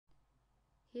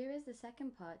Here is the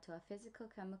second part to our physical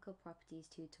chemical properties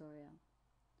tutorial.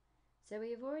 So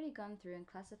we have already gone through and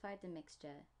classified the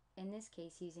mixture, in this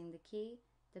case using the key,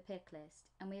 the pick list,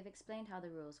 and we have explained how the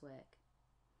rules work.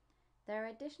 There are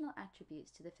additional attributes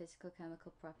to the physical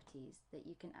chemical properties that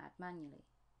you can add manually.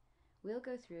 We'll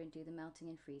go through and do the melting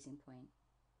and freezing point.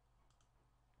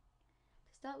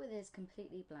 To start with, it is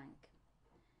completely blank.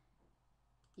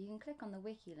 You can click on the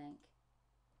wiki link,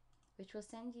 which will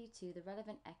send you to the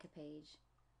relevant ECHA page,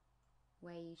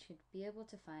 where you should be able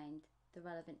to find the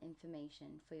relevant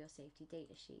information for your safety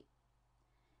data sheet.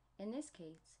 In this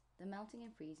case, the melting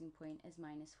and freezing point is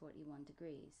minus 41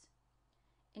 degrees.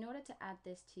 In order to add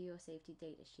this to your safety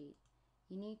data sheet,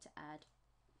 you need to add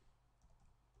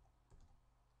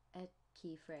a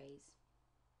key phrase.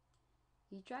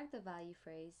 You drag the value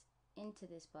phrase into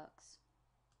this box,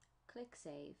 click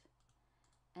Save,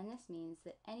 and this means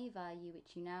that any value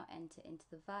which you now enter into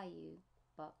the value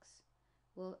box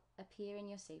will appear in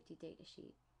your safety data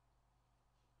sheet.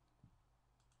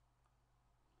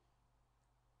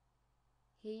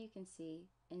 Here you can see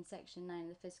in section 9 of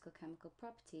the physical chemical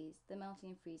properties, the melting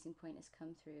and freezing point has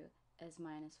come through as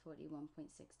minus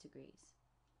 41.6 degrees.